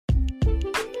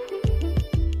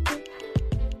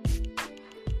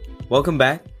Welcome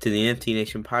back to the NFT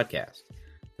Nation podcast,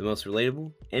 the most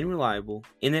relatable and reliable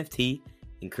NFT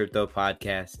and crypto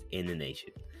podcast in the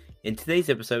nation. In today's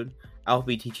episode, I'll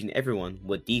be teaching everyone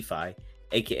what DeFi,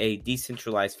 aka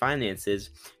Decentralized Finance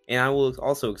is, and I will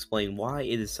also explain why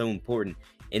it is so important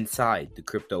inside the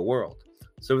crypto world.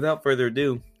 So without further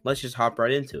ado, let's just hop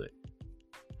right into it.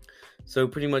 So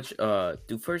pretty much, to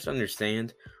first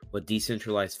understand what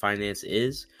decentralized finance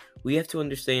is, we have to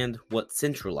understand what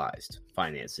centralized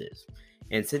finance is.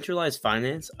 And centralized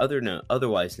finance,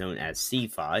 otherwise known as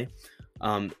CeFi,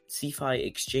 CeFi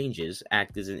exchanges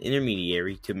act as an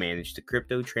intermediary to manage the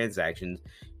crypto transactions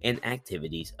and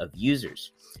activities of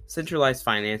users. Centralized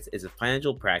finance is a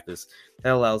financial practice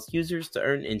that allows users to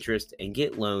earn interest and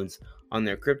get loans on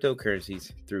their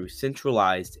cryptocurrencies through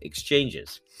centralized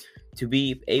exchanges. To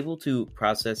be able to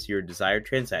process your desired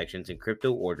transactions and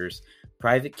crypto orders,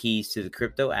 private keys to the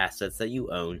crypto assets that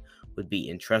you own would be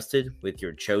entrusted with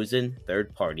your chosen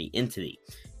third-party entity.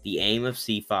 The aim of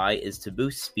CeFi is to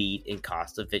boost speed and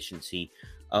cost efficiency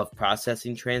of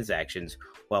processing transactions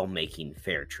while making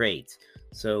fair trades.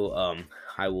 So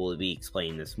I will be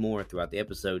explaining this more throughout the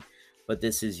episode, but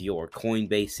this is your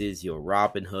Coinbases, your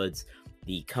Robinhoods,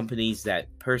 the companies that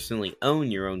personally own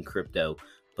your own crypto,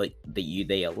 but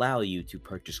they allow you to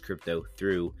purchase crypto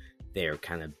through their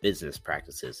kind of business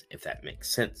practices, if that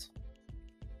makes sense.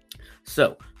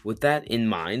 So, with that in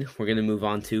mind, we're going to move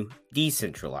on to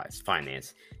decentralized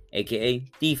finance, aka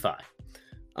DeFi.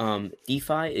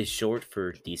 DeFi is short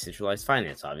for decentralized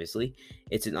finance, obviously.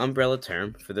 It's an umbrella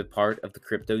term for the part of the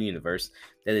crypto universe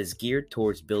that is geared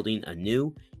towards building a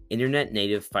new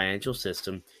internet-native financial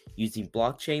system using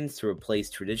blockchains to replace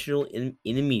traditional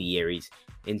intermediaries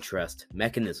and trust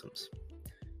mechanisms.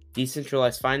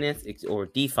 Decentralized finance or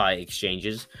DeFi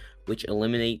exchanges, which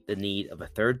eliminate the need of a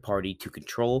third party to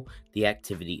control the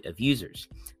activity of users,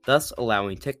 thus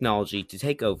allowing technology to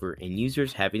take over and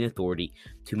users having authority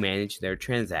to manage their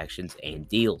transactions and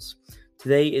deals.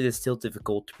 Today, it is still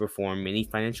difficult to perform many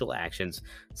financial actions,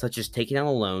 such as taking out a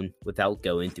loan, without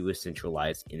going through a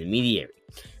centralized intermediary.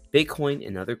 Bitcoin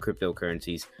and other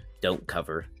cryptocurrencies don't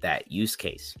cover that use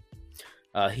case.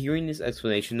 Hearing this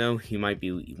explanation, though, you might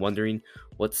be wondering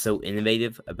what's so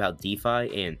innovative about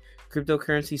DeFi, and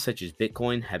cryptocurrencies such as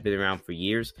Bitcoin have been around for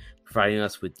years, providing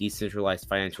us with decentralized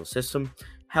financial system.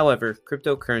 However,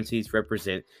 cryptocurrencies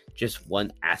represent just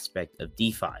one aspect of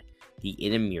DeFi, the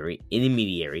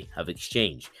intermediary of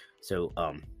exchange. So,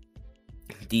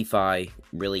 DeFi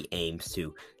really aims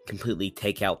to completely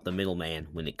take out the middleman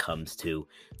when it comes to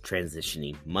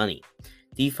transitioning money.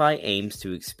 DeFi aims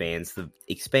to expand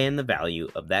the value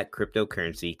of that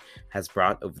cryptocurrency has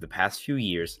brought over the past few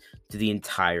years to the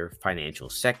entire financial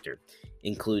sector,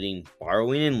 including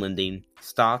borrowing and lending,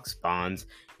 stocks, bonds,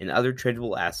 and other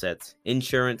tradable assets,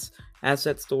 insurance,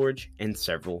 asset storage, and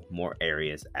several more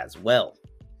areas as well.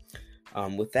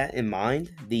 With that in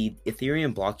mind, the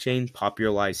Ethereum blockchain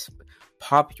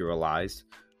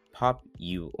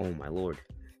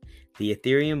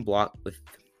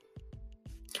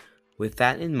With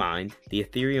that in mind, the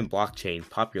Ethereum blockchain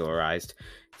popularized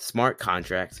smart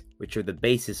contracts, which are the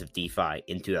basis of DeFi,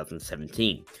 in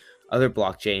 2017. Other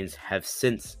blockchains have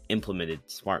since implemented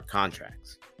smart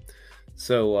contracts.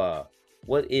 So,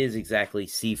 what is exactly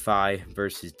CeFi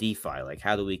versus DeFi? Like,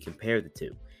 how do we compare the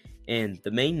two? And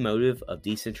the main motive of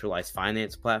decentralized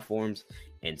finance platforms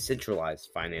and centralized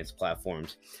finance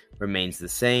platforms remains the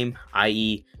same,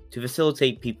 i.e., to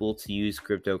facilitate people to use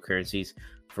cryptocurrencies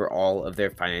for all of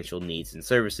their financial needs and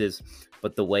services,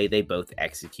 but the way they both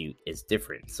execute is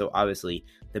different. So obviously,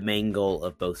 the main goal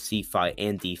of both CeFi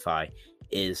and DeFi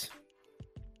is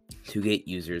to get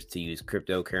users to use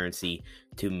cryptocurrency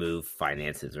to move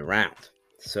finances around.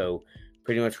 So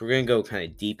pretty much we're going to go kind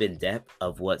of deep in depth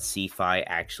of what CeFi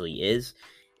actually is.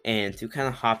 And to kind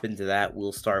of hop into that,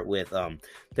 we'll start with,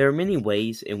 there are many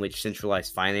ways in which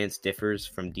centralized finance differs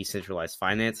from decentralized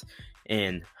finance,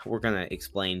 and we're going to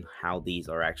explain how these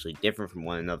are actually different from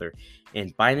one another.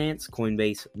 And Binance,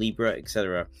 Coinbase, Libra,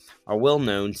 etc. are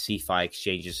well-known CeFi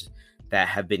exchanges that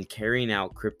have been carrying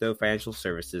out crypto financial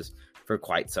services for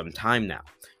quite some time now.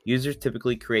 Users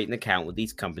typically create an account with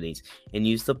these companies and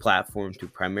use the platform to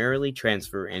primarily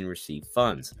transfer and receive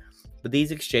funds. But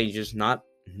these exchanges not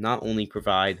only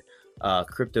provide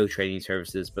crypto trading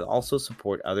services, but also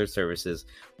support other services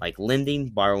like lending,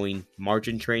 borrowing,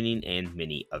 margin trading, and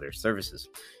many other services.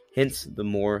 Hence, the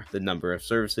more the number of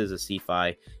services a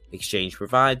CeFi exchange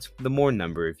provides, the more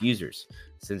number of users,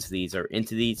 since these are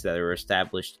entities that are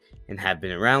established and have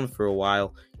been around for a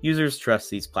while, users trust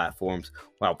these platforms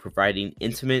while providing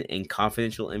intimate and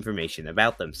confidential information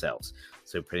about themselves.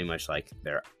 So pretty much like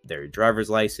their driver's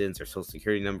license, their social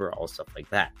security number, all stuff like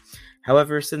that.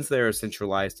 However, since they are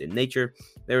centralized in nature,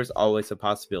 there is always a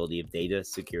possibility of data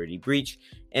security breach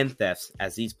and thefts,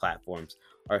 as these platforms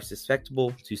are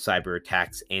susceptible to cyber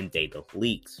attacks and data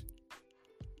leaks.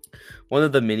 One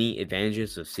of the many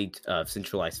advantages of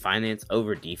centralized finance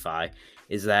over DeFi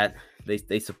is that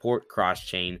they support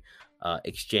cross-chain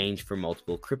exchange for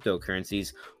multiple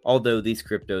cryptocurrencies, although these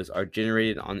cryptos are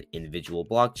generated on individual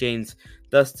blockchains,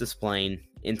 thus displaying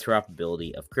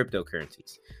interoperability of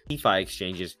cryptocurrencies. DeFi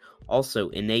exchanges also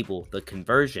enable the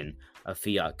conversion of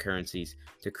fiat currencies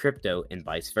to crypto and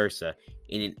vice versa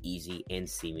in an easy and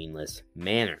seamless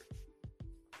manner.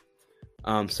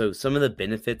 So some of the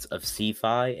benefits of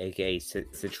CeFi, aka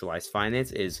centralized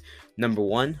finance, is number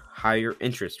one, higher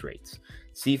interest rates.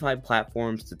 CeFi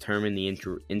platforms determine the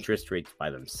interest rates by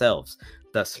themselves,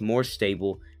 thus more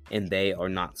stable, and they are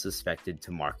not suspected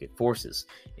to market forces.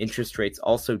 Interest rates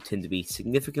also tend to be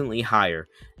significantly higher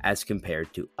as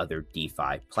compared to other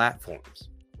DeFi platforms.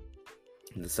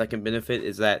 The second benefit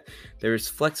is that there is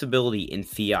flexibility in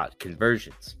fiat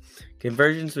conversions.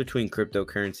 Conversions between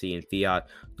cryptocurrency and fiat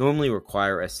normally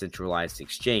require a centralized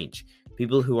exchange.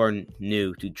 People who are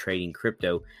new to trading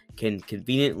crypto can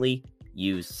conveniently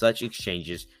use such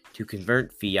exchanges to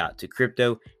convert fiat to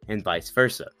crypto and vice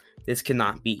versa. This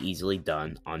cannot be easily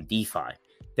done on DeFi.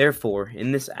 Therefore,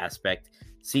 in this aspect,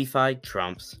 CeFi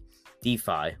trumps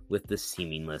DeFi with the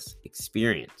seamless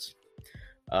experience.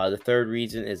 The third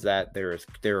reason is that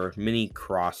there are many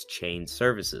cross-chain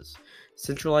services.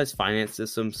 Centralized finance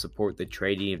systems support the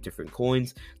trading of different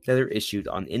coins that are issued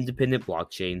on independent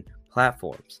blockchain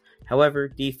platforms. However,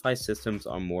 DeFi systems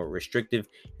are more restrictive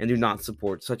and do not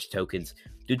support such tokens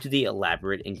due to the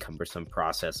elaborate and cumbersome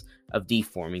process of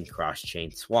deforming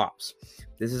cross-chain swaps.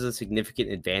 This is a significant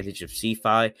advantage of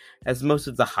CeFi, as most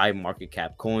of the high market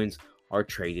cap coins are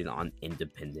traded on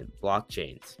independent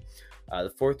blockchains.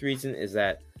 The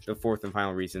fourth and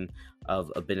final reason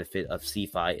of a benefit of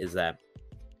CeFi is that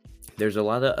there's a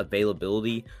lot of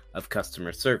availability of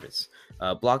customer service.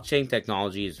 Blockchain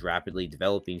technology is rapidly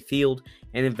developing field,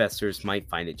 and investors might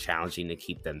find it challenging to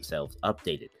keep themselves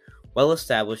updated.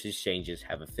 Well-established exchanges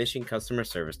have efficient customer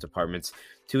service departments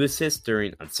to assist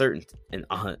during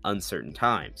uncertain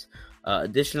times.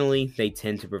 Additionally, they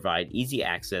tend to provide easy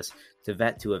access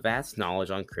to a vast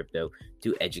knowledge on crypto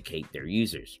to educate their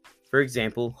users. For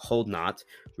example, Hold Not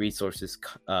resources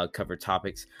cover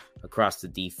topics across the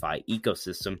DeFi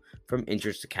ecosystem, from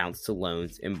interest accounts to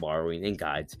loans and borrowing, and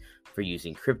guides for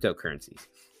using cryptocurrencies.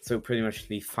 So pretty much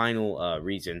the final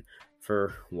reason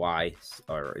for why,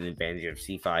 or an advantage of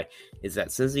CeFi, is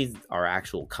that since these are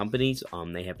actual companies,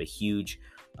 they have a huge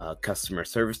customer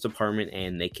service department,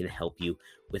 and they can help you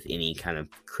with any kind of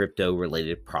crypto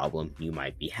related problem you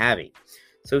might be having.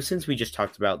 So since we just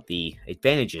talked about the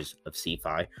advantages of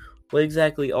CeFi, what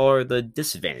exactly are the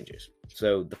disadvantages?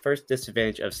 So the first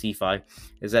disadvantage of CeFi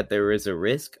is that there is a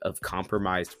risk of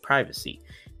compromised privacy.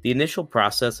 The initial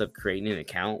process of creating an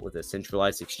account with a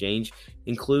centralized exchange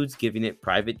includes giving it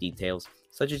private details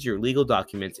such as your legal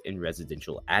documents and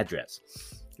residential address.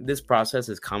 This process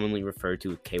is commonly referred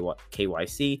to as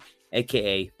KYC,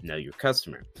 aka Know Your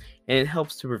Customer, and it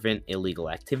helps to prevent illegal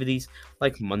activities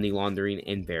like money laundering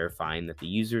and verifying that the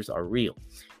users are real.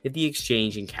 If the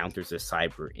exchange encounters a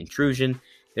cyber intrusion,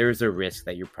 there is a risk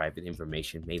that your private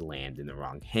information may land in the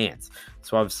wrong hands.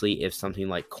 So obviously, if something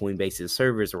like Coinbase's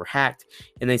servers were hacked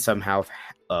and they somehow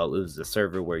it was the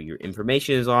server where your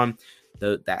information is on,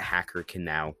 that hacker can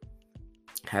now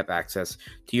have access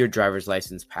to your driver's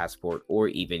license, passport, or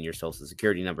even your social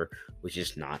security number, which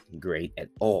is not great at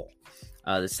all.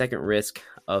 The second risk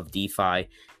of DeFi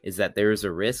is that there is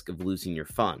a risk of losing your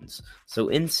funds. So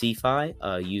in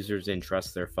CeFi, users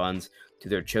entrust their funds to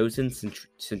their chosen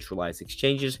centralized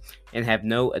exchanges and have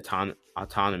no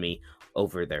autonomy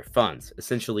over their funds.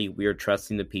 Essentially, we are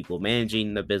trusting the people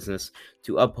managing the business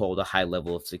to uphold a high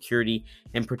level of security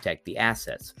and protect the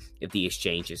assets. If the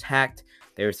exchange is hacked,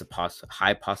 there is a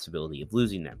high possibility of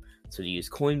losing them. So to use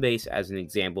Coinbase as an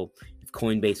example, if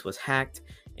Coinbase was hacked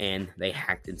and they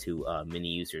hacked into many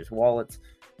users' wallets,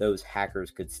 those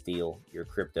hackers could steal your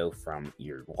crypto from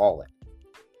your wallet.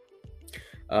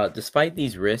 Despite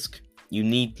these risks, you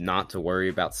need not to worry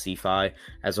about CeFi,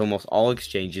 as almost all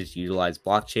exchanges utilize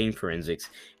blockchain forensics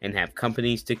and have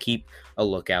companies to keep a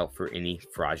lookout for any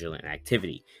fraudulent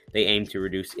activity. They aim to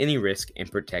reduce any risk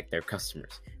and protect their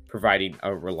customers. providing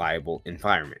a reliable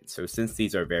environment. So since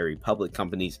these are very public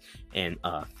companies and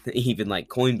even like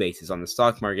Coinbase is on the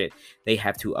stock market, they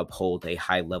have to uphold a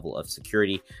high level of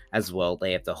security as well.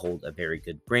 They have to hold a very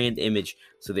good brand image,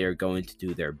 so they are going to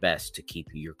do their best to keep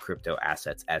your crypto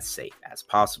assets as safe as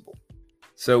possible.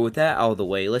 So with that out of the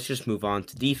way, let's just move on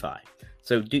to DeFi.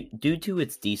 So due to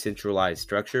its decentralized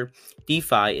structure,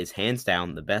 DeFi is hands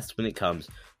down the best when it comes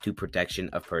to protection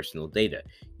of personal data.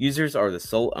 Users are the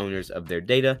sole owners of their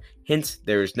data, hence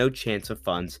there is no chance of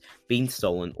funds being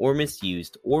stolen or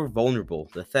misused or vulnerable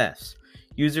to thefts.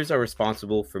 Users are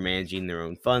responsible for managing their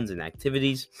own funds and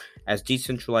activities. As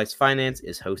decentralized finance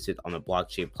is hosted on a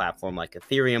blockchain platform like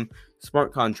Ethereum,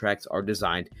 smart contracts are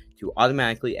designed to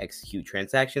automatically execute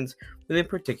transactions when a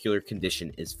particular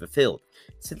condition is fulfilled.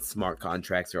 Since smart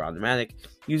contracts are automatic,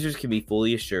 users can be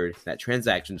fully assured that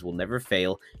transactions will never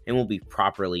fail and will be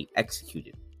properly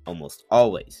executed. Almost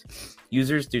always.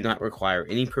 Users do not require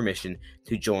any permission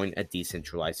to join a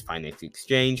decentralized finance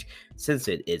exchange since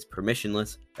it is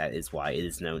permissionless. That is why it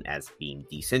is known as being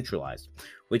decentralized,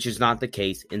 which is not the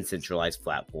case in centralized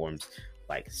platforms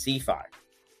like CeFi.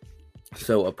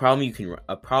 So a problem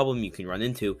you can run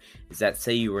into is that,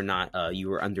 say you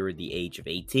were under the age of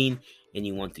 18 and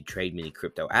you want to trade many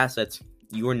crypto assets,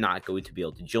 you are not going to be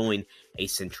able to join a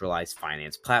centralized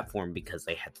finance platform because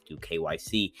they have to do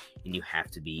KYC and you have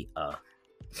to be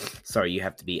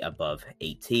above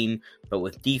 18. But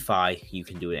with DeFi, you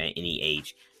can do it at any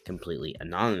age completely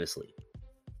anonymously.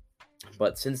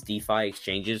 But since DeFi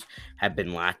exchanges have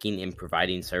been lacking in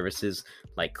providing services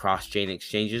like cross-chain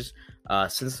exchanges,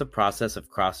 since the process of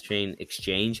cross-chain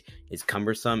exchange is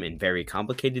cumbersome and very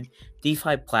complicated,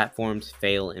 DeFi platforms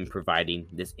fail in providing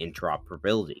this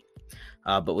interoperability.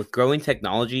 But with growing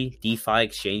technology, DeFi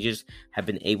exchanges have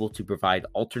been able to provide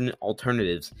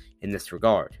alternatives in this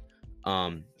regard.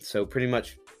 So pretty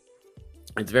much,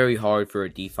 it's very hard for a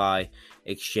DeFi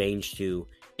exchange to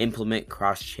implement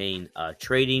cross-chain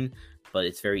trading, but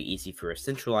it's very easy for a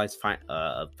centralized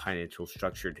financial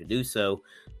structure to do so.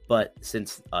 But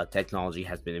since technology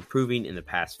has been improving in the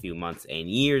past few months and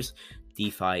years,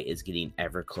 DeFi is getting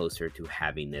ever closer to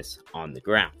having this on the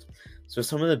ground. So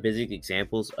some of the basic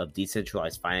examples of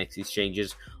decentralized finance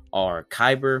exchanges are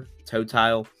Kyber,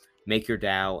 Total,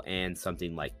 MakerDAO, and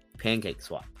something like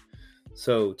PancakeSwap.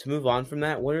 So to move on from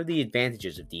that, what are the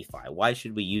advantages of DeFi? Why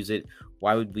should we use it?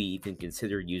 Why would we even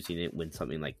consider using it when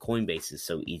something like Coinbase is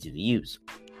so easy to use?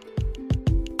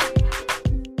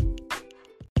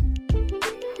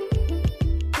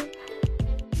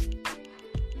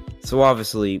 So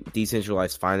obviously,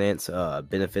 decentralized finance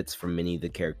benefits from many of the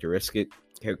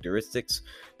characteristics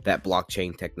that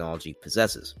blockchain technology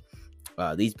possesses.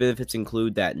 These benefits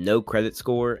include that no credit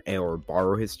score or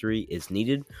borrow history is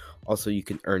needed. Also, you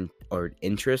can earn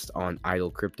interest on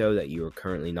idle crypto that you are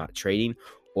currently not trading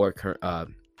or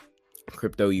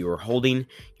crypto you are holding.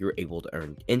 You're able to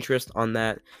earn interest on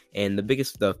that. And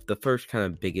the first kind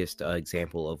of biggest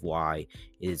example of why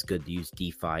it is good to use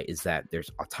DeFi is that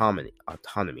there's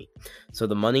autonomy. So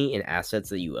the money and assets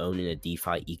that you own in a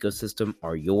DeFi ecosystem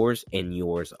are yours and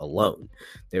yours alone.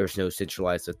 There's no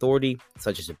centralized authority,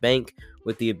 such as a bank,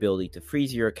 with the ability to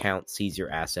freeze your account, seize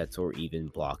your assets, or even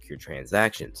block your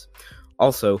transactions.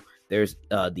 Also, there's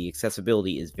the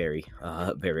accessibility is very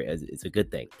it's a good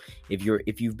thing.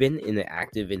 If you've been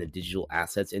active in the digital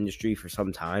assets industry for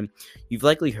some time, you've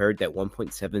likely heard that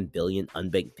 1.7 billion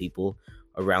unbanked people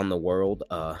around the world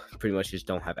pretty much just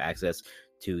don't have access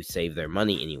to save their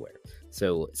money anywhere.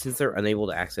 So since they're unable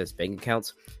to access bank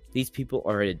accounts, these people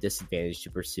are at a disadvantage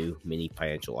to pursue many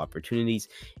financial opportunities,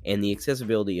 and the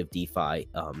accessibility of DeFi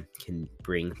can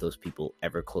bring those people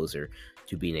ever closer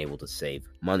to being able to save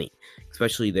money.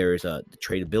 Especially there's the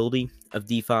tradability of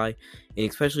DeFi, and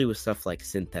especially with stuff like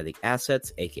synthetic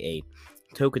assets, aka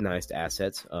tokenized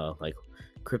assets like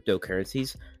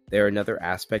cryptocurrencies, they're another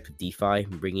aspect of DeFi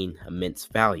bringing immense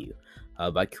value.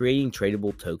 By creating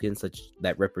tradable tokens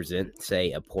that represent,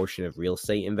 say, a portion of real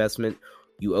estate investment,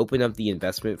 you open up the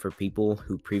investment for people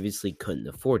who previously couldn't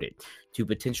afford it to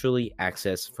potentially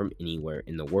access from anywhere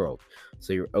in the world.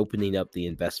 So you're opening up the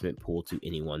investment pool to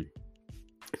anyone,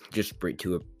 just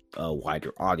to a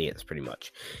wider audience pretty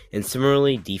much. And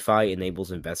similarly, DeFi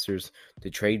enables investors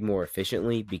to trade more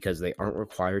efficiently because they aren't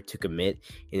required to commit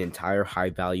an entire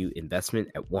high value investment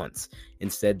at once.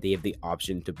 Instead, they have the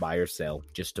option to buy or sell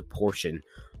just a portion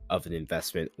of an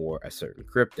investment or a certain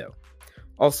crypto.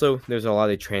 Also, there's a lot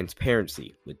of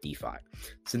transparency with DeFi.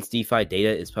 Since DeFi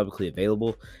data is publicly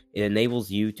available, it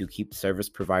enables you to keep service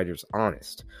providers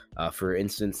honest. For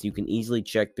instance, you can easily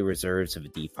check the reserves of a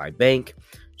DeFi bank,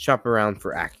 shop around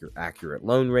for accurate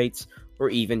loan rates, or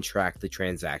even track the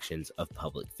transactions of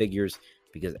public figures,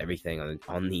 because everything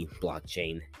on the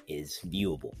blockchain is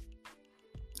viewable.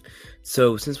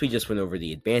 So since we just went over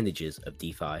the advantages of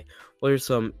DeFi, what are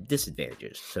some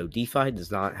disadvantages? So DeFi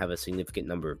does not have a significant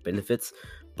number of benefits,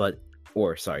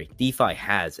 DeFi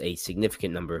has a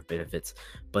significant number of benefits,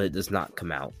 but it does not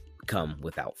come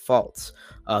without faults.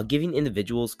 Giving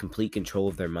individuals complete control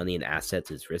of their money and assets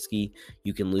is risky.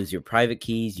 You can lose your private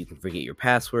keys, you can forget your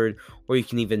password, or you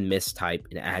can even mistype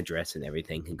an address and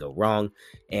everything can go wrong.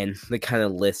 And the kind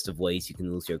of list of ways you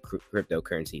can lose your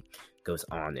cryptocurrency goes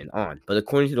on and on. But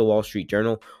according to the Wall Street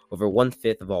Journal, over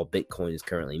 1/5 of all Bitcoin is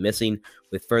currently missing.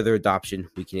 With further adoption,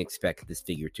 we can expect this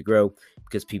figure to grow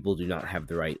because people do not have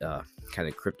the right kind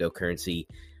of cryptocurrency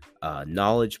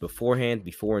knowledge before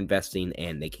investing,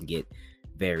 and they can get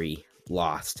very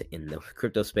lost in the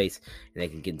crypto space, and they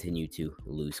can continue to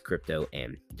lose crypto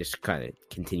and just kind of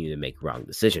continue to make wrong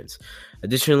decisions.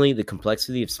 Additionally, the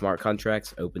complexity of smart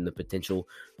contracts open the potential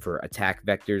for attack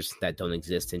vectors that don't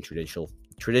exist in traditional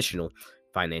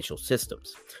financial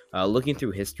systems. Looking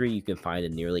through history, you can find a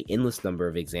nearly endless number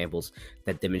of examples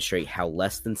that demonstrate how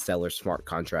less than stellar smart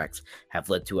contracts have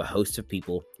led to a host of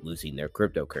people losing their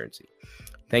cryptocurrency.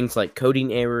 Things like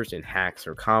coding errors and hacks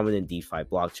are common in DeFi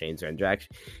blockchains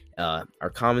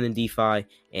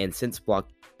and since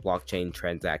blockchain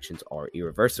transactions are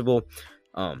irreversible,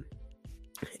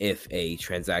 if a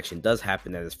transaction does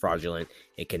happen that is fraudulent,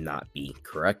 it cannot be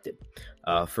corrected.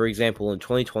 For example, in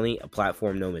 2020, a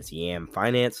platform known as Yam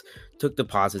Finance took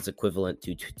deposits equivalent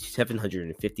to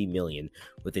 $750 million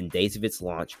within days of its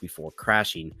launch before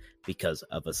crashing because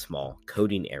of a small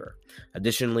coding error.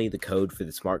 Additionally, the code for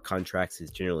the smart contracts is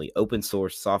generally open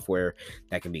source software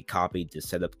that can be copied to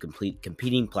set up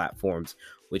competing platforms,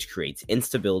 which creates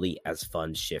instability as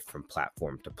funds shift from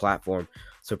platform to platform.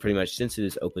 So pretty much, since it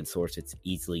is open source, it's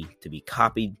easily to be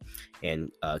copied,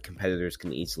 and competitors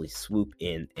can easily swoop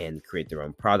in and create their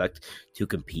own product to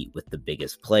compete with the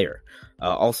biggest player.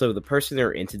 Also, the person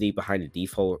or entity behind a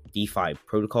DeFi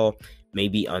protocol may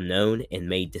be unknown and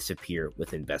may disappear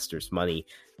with investors' money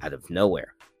out of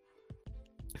nowhere.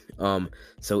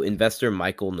 So investor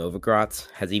Michael Novogratz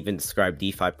has even described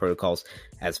DeFi protocols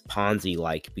as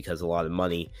Ponzi-like, because a lot of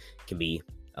money can be,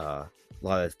 a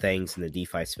lot of things in the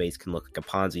DeFi space can look like a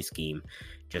Ponzi scheme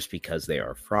just because they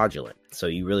are fraudulent. So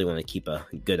you really want to keep a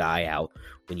good eye out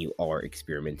when you are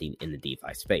experimenting in the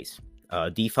DeFi space.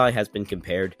 DeFi has been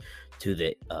compared to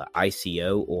the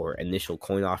ICO, or initial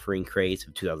coin offering craze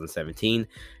of 2017,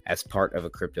 as part of a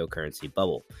cryptocurrency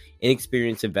bubble.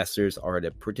 Inexperienced investors are at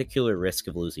a particular risk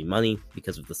of losing money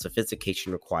because of the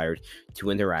sophistication required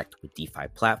to interact with DeFi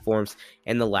platforms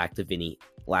and the lack of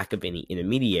any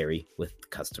intermediary with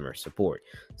customer support.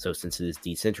 So since it is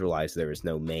decentralized, there is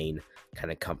no main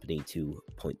kind of company to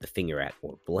point the finger at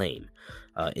or blame.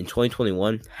 In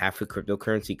 2021, half the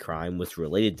cryptocurrency crime was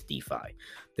related to DeFi.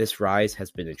 This rise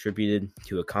has been attributed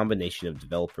to a combination of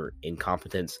developer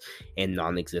incompetence and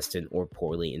non-existent or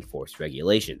poorly enforced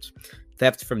regulations.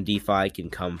 Theft from DeFi can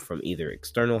come from either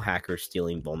external hackers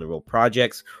stealing vulnerable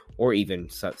projects, or even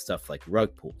stuff like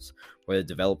rug pulls, where the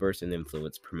developers and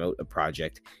influencers promote a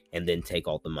project and then take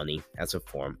all the money as a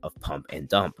form of pump and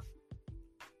dump.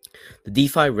 The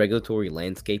DeFi regulatory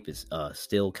landscape is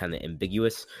still kind of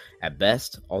ambiguous at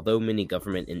best. Although many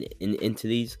government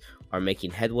entities are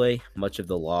making headway, much of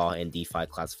the law and DeFi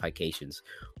classifications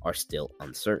are still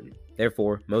uncertain.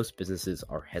 Therefore, most businesses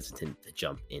are hesitant to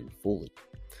jump in fully.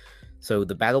 So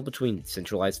the battle between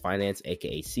centralized finance,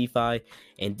 aka CeFi,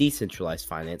 and decentralized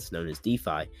finance, known as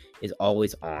DeFi, is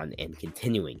always on and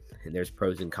continuing. And there's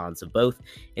pros and cons of both,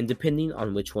 and depending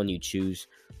on which one you choose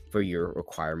for your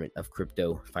requirement of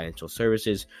crypto financial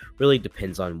services, really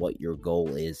depends on what your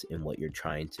goal is and what you're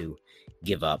trying to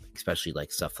give up, especially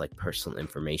like stuff like personal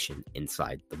information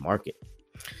inside the market.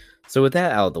 So with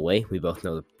that out of the way, we both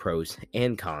know the pros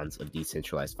and cons of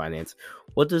decentralized finance.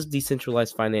 What does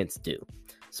decentralized finance do?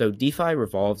 So DeFi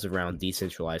revolves around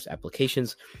decentralized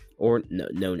applications, or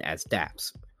known as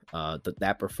dApps,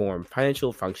 that perform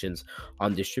financial functions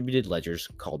on distributed ledgers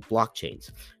called blockchains.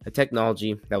 A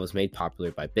technology that was made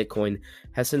popular by Bitcoin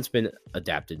has since been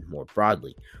adapted more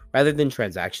broadly. Rather than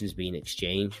transactions being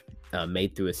exchanged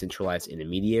made through a centralized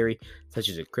intermediary, such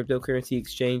as a cryptocurrency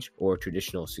exchange or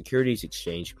traditional securities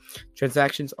exchange,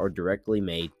 transactions are directly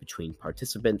made between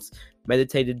participants,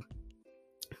 mediated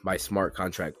by smart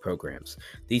contract programs.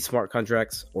 These smart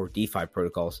contracts, or DeFi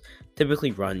protocols,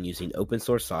 typically run using open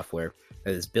source software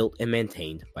that is built and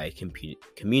maintained by a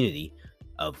community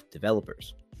of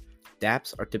developers.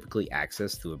 dApps are typically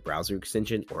accessed through a browser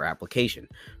extension or application.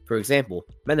 For example,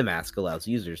 MetaMask allows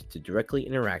users to directly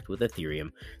interact with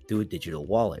Ethereum through a digital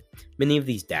wallet. Many of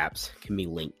these dApps can be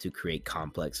linked to create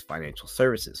complex financial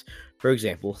services. For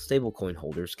example, stablecoin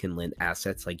holders can lend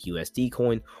assets like USD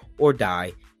Coin or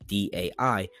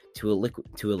DAI to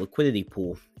a liquidity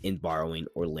pool in borrowing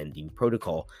or lending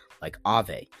protocol like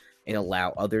Aave, and allow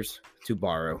others to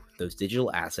borrow those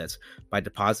digital assets by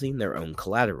depositing their own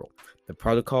collateral. The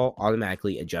protocol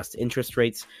automatically adjusts interest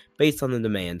rates based on the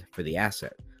demand for the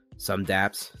asset. Some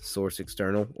dApps source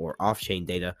external or off-chain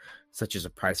data, such as a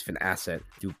price of an asset,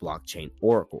 through blockchain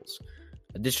oracles.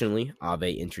 Additionally,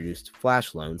 Aave introduced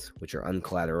flash loans, which are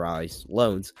uncollateralized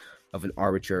loans of an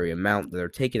arbitrary amount that are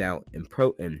taken out and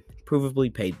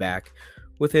provably paid back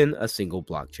within a single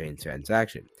blockchain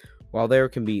transaction. While there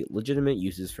can be legitimate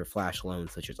uses for flash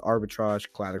loans such as arbitrage,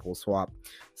 collateral swap,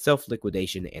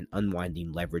 self-liquidation, and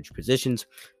unwinding leverage positions,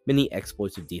 many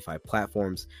exploitive DeFi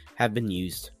platforms have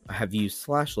used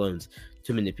flash loans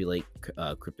to manipulate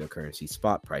cryptocurrency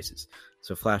spot prices.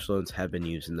 So flash loans have been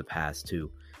used in the past to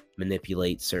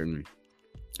manipulate certain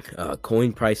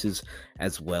coin prices,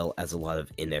 as well as a lot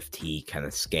of NFT kind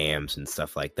of scams and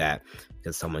stuff like that,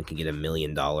 because someone can get $1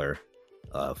 million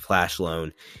flash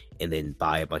loan and then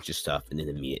buy a bunch of stuff and then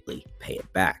immediately pay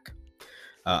it back.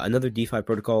 Another DeFi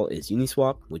protocol is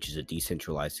Uniswap, which is a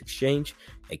decentralized exchange,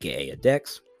 aka a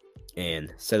DEX,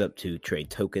 and set up to trade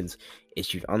tokens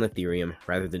issued on Ethereum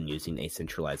rather than using a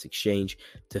centralized exchange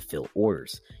to fill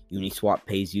orders. Uniswap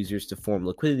pays users to form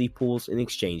liquidity pools in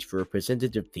exchange for a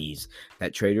percentage of fees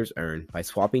that traders earn by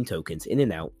swapping tokens in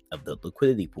and out of the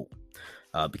liquidity pool.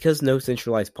 Because no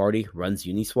centralized party runs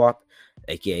Uniswap,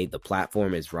 aka the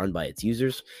platform is run by its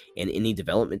users, and any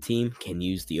development team can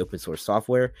use the open source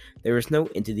software, there is no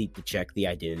entity to check the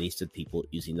identities of people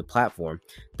using the platform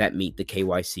that meet the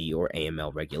KYC or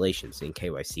AML regulations. And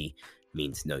KYC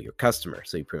means know your customer.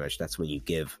 So that's when you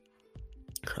give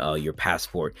your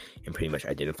passport and pretty much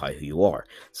identify who you are.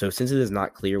 So since it is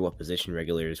not clear what position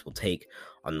regulators will take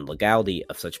on the legality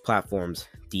of such platforms,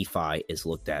 DeFi is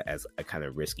looked at as a kind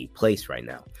of risky place right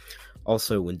now.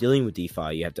 Also, when dealing with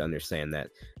DeFi, you have to understand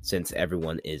that since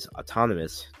everyone is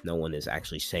autonomous, no one is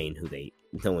actually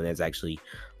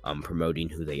promoting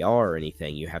who they are or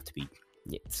anything. You have to be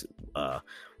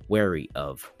wary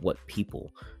of what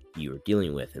people you are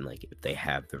dealing with and like if they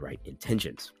have the right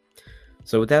intentions.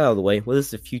 So with that out of the way, what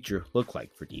does the future look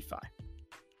like for DeFi?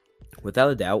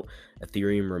 Without a doubt,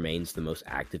 Ethereum remains the most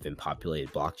active and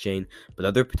populated blockchain, but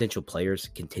other potential players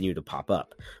continue to pop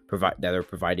up that are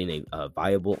providing a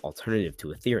viable alternative to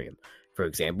Ethereum. For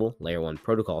example, Layer 1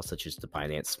 protocols such as the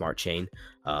Binance Smart Chain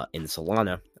and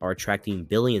Solana are attracting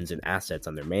billions in assets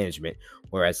under management,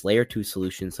 whereas Layer 2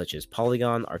 solutions such as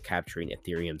Polygon are capturing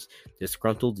Ethereum's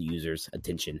disgruntled users'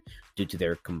 attention due to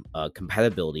their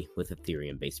compatibility with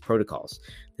Ethereum-based protocols.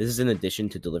 This is in addition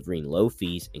to delivering low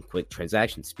fees and quick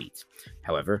transaction speeds.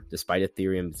 However, despite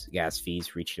Ethereum's gas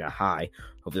fees reaching a high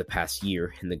over the past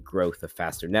year and the growth of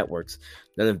faster networks,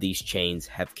 none of these chains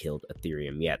have killed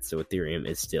Ethereum yet, so Ethereum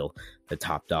is still the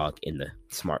top dog in the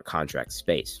smart contract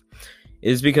space.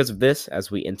 It is because of this, as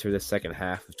we enter the second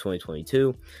half of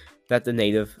 2022, that the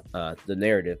narrative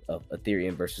of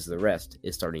Ethereum versus the rest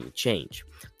is starting to change.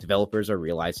 Developers are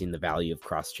realizing the value of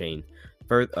cross-chain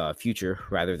future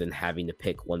rather than having to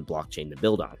pick one blockchain to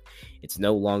build on. It's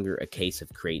no longer a case of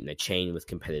creating a chain with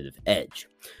competitive edge,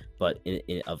 but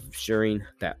of ensuring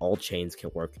that all chains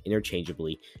can work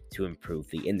interchangeably to improve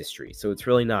the industry. So it's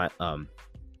really not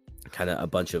kind of a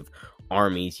bunch of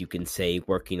armies, you can say,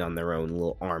 working on their own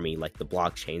little army, like the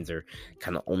blockchains are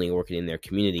kind of only working in their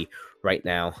community. Right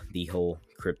now, the whole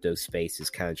crypto space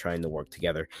is kind of trying to work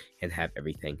together and have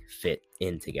everything fit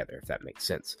in together, if that makes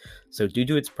sense. So due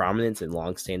to its prominence and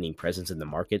long-standing presence in the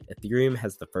market, Ethereum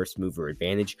has the first mover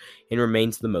advantage and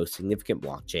remains the most significant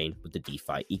blockchain with the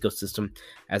DeFi ecosystem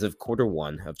as of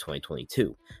Q1 of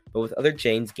 2022. But with other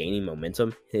chains gaining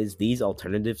momentum, it is these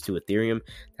alternatives to Ethereum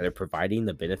that are providing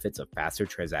the benefits of faster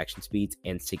transaction speeds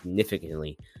and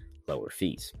significantly lower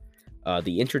fees.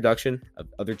 The introduction of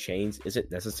other chains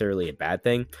isn't necessarily a bad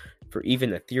thing for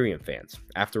even Ethereum fans.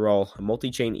 After all, a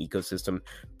multi-chain ecosystem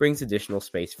brings additional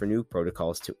space for new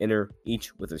protocols to enter,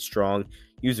 each with a strong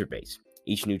user base.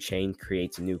 Each new chain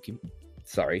creates a new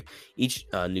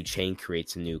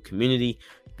community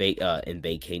and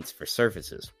vacates for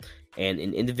services, and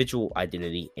an individual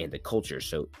identity and a culture.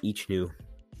 So each new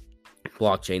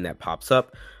blockchain that pops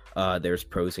up, there's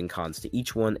pros and cons to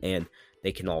each one, and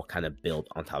they can all kind of build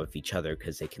on top of each other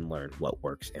because they can learn what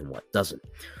works and what doesn't.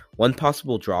 One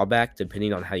possible drawback,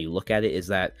 depending on how you look at it, is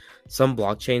that some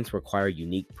blockchains require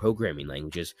unique programming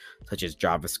languages such as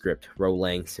JavaScript,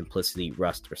 Golang, Simplicity,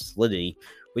 Rust, or Solidity,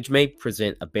 which may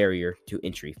present a barrier to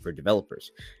entry for developers.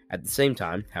 At the same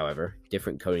time, however,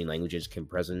 different coding languages can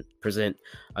present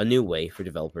a new way for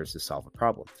developers to solve a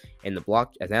problem. And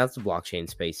as the blockchain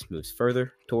space moves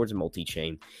further towards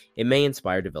multi-chain, it may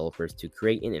inspire developers to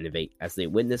create and innovate as they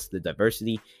witness the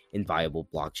diversity in viable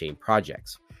blockchain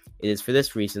projects. It is for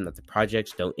this reason that the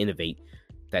projects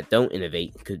that don't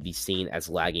innovate could be seen as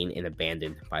lagging and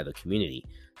abandoned by the community.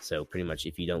 So pretty much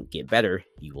if you don't get better,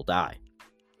 you will die.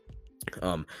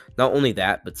 Not only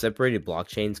that, but separated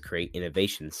blockchains create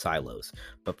innovation silos,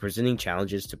 but presenting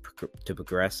challenges to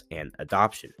progress and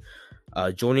adoption.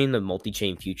 Joining the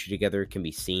multi-chain future together can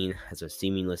be seen as a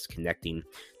seamless connecting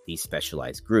these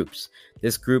specialized groups.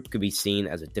 This group could be seen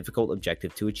as a difficult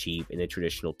objective to achieve in a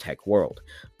traditional tech world,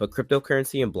 but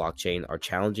cryptocurrency and blockchain are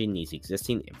challenging these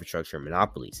existing infrastructure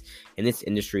monopolies, and this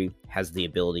industry has the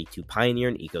ability to pioneer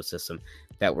an ecosystem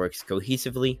that works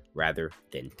cohesively rather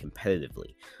than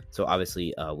competitively. So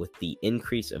obviously, with the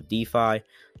increase of DeFi,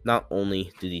 not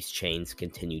only do these chains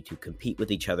continue to compete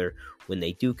with each other, when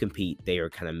they do compete, they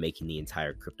are kind of making the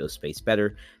entire crypto space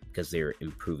better because they're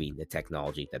improving the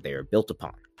technology that they are built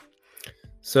upon.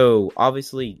 So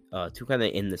obviously, to kind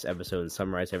of end this episode and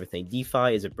summarize everything,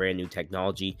 DeFi is a brand new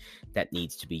technology that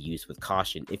needs to be used with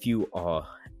caution. If you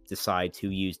decide to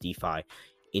use DeFi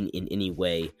in any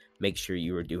way, make sure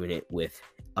you are doing it with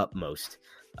utmost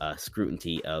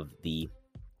scrutiny of the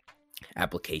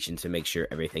application to make sure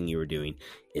everything you are doing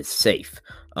is safe.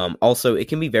 Also, it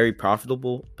can be very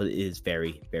profitable, but it is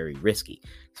very, very risky,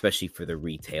 especially for the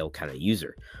retail kind of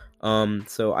user.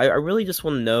 So I really just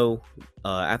want to know,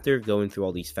 after going through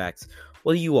all these facts,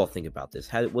 what do you all think about this?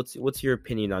 What's your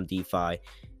opinion on DeFi?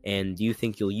 And do you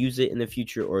think you'll use it in the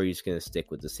future, or are you just going to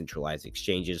stick with the centralized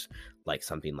exchanges like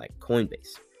something like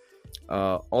Coinbase?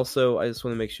 Also, I just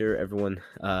want to make sure everyone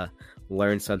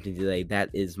learned something today. That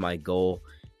is my goal.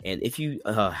 And if you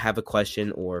have a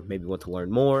question or maybe want to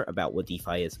learn more about what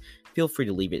DeFi is, feel free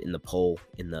to leave it in the poll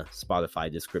in the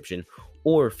Spotify description,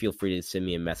 or feel free to send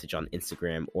me a message on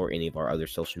Instagram or any of our other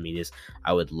social medias.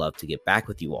 I would love to get back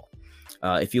with you all.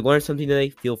 If you learned something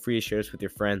today, feel free to share this with your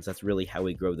friends. That's really how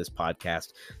we grow this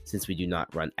podcast, since we do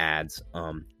not run ads.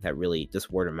 That really,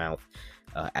 just word of mouth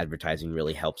advertising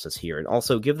really helps us here. And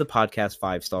also give the podcast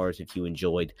 5 stars if you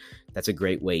enjoyed. That's a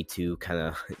great way to kind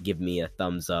of give me a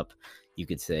thumbs up, you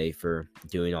could say, for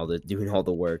doing all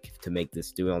the work to make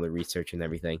this, doing all the research and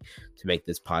everything to make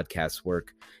this podcast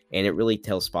work. And it really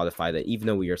tells Spotify that even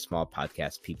though we are a small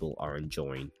podcast, people are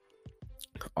enjoying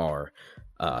our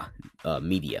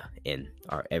media and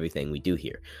our everything we do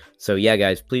here. So yeah,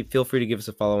 guys, please feel free to give us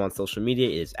a follow on social media.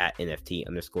 It is at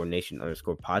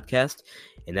NFT_nation_podcast.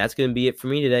 And that's going to be it for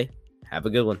me today. Have a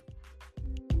good one.